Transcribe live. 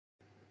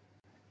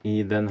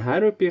I den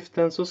här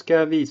uppgiften så ska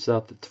jag visa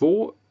att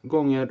 2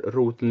 gånger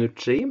roten ur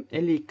 3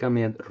 är lika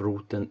med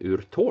roten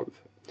ur 12.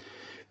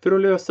 För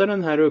att lösa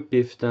den här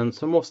uppgiften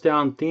så måste jag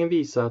antingen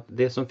visa att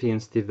det som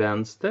finns till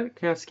vänster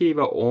kan jag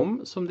skriva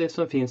om som det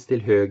som finns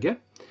till höger.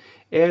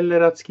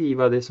 Eller att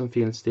skriva det som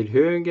finns till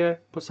höger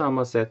på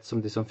samma sätt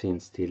som det som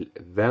finns till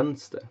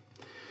vänster.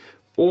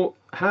 Och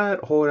här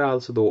har jag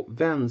alltså då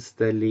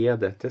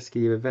vänsterledet. Jag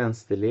skriver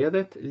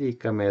vänsterledet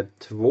lika med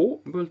 2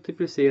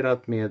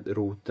 multiplicerat med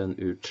roten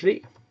ur 3.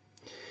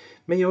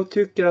 Men jag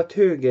tycker att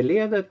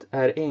högerledet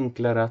är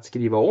enklare att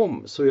skriva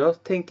om. Så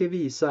jag tänker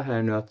visa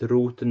här nu att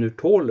roten ur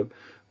 12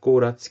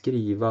 går att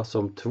skriva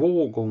som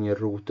 2 gånger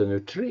roten ur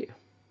 3.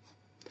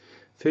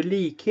 För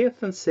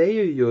likheten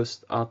säger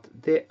just att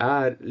det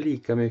är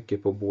lika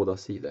mycket på båda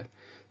sidor.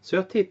 Så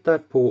jag tittar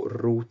på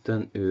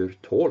roten ur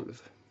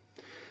 12.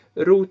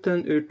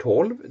 Roten ur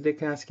 12 det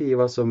kan jag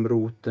skriva som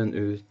roten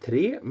ur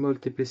 3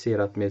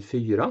 multiplicerat med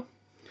 4.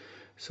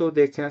 Så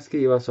det kan jag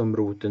skriva som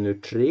roten ur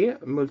 3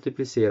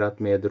 multiplicerat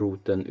med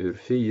roten ur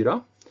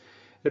 4.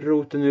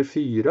 Roten ur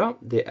 4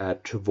 det är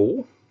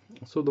 2.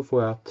 Så då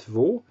får jag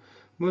 2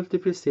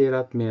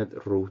 multiplicerat med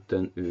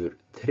roten ur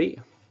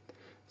 3.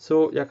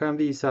 Så jag kan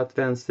visa att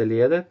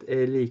vänsterledet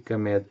är lika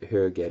med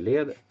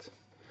högerledet.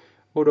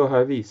 Och då har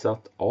jag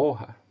visat A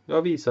här. Jag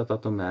har visat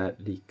att de är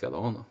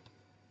likadana.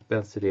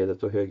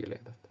 Vänsterledet och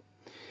högerledet.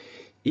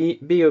 I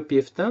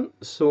B-uppgiften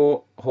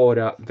så har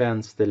jag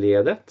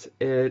vänsterledet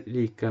är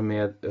lika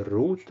med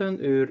roten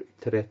ur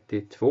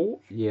 32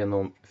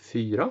 genom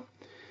 4.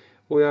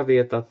 Och jag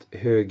vet att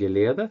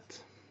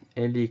högerledet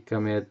är lika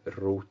med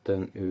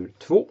roten ur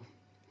 2.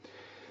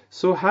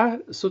 Så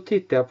här så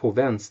tittar jag på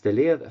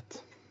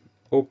vänsterledet.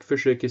 Och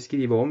försöker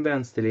skriva om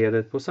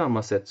vänsterledet på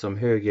samma sätt som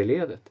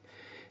högerledet.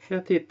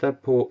 Jag tittar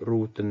på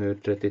roten ur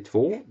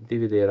 32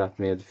 dividerat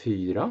med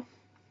 4.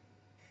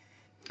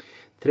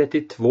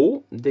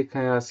 32 det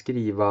kan jag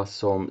skriva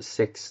som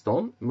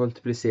 16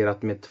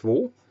 multiplicerat med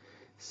 2.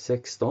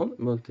 16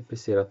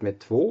 multiplicerat med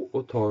 2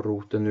 och ta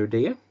roten ur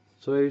det.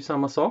 Så är det ju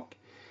samma sak.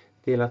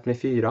 Delat med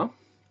 4.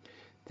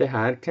 Det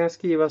här kan jag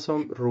skriva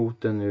som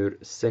roten ur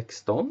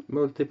 16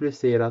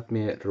 multiplicerat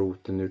med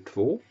roten ur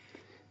 2.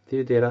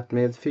 Dividerat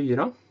med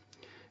 4.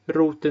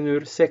 Roten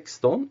ur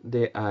 16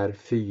 det är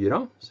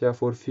 4. Så jag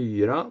får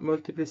 4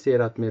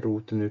 multiplicerat med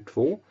roten ur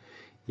 2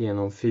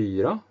 genom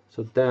 4.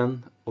 Så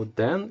den och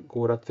den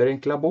går att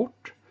förenkla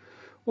bort.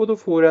 Och då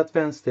får jag att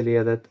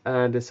vänsterledet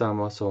är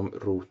detsamma som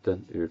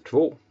roten ur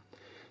 2.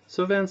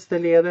 Så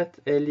vänsterledet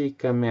är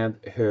lika med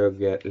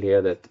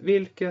högerledet,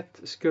 vilket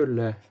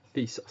skulle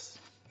visas.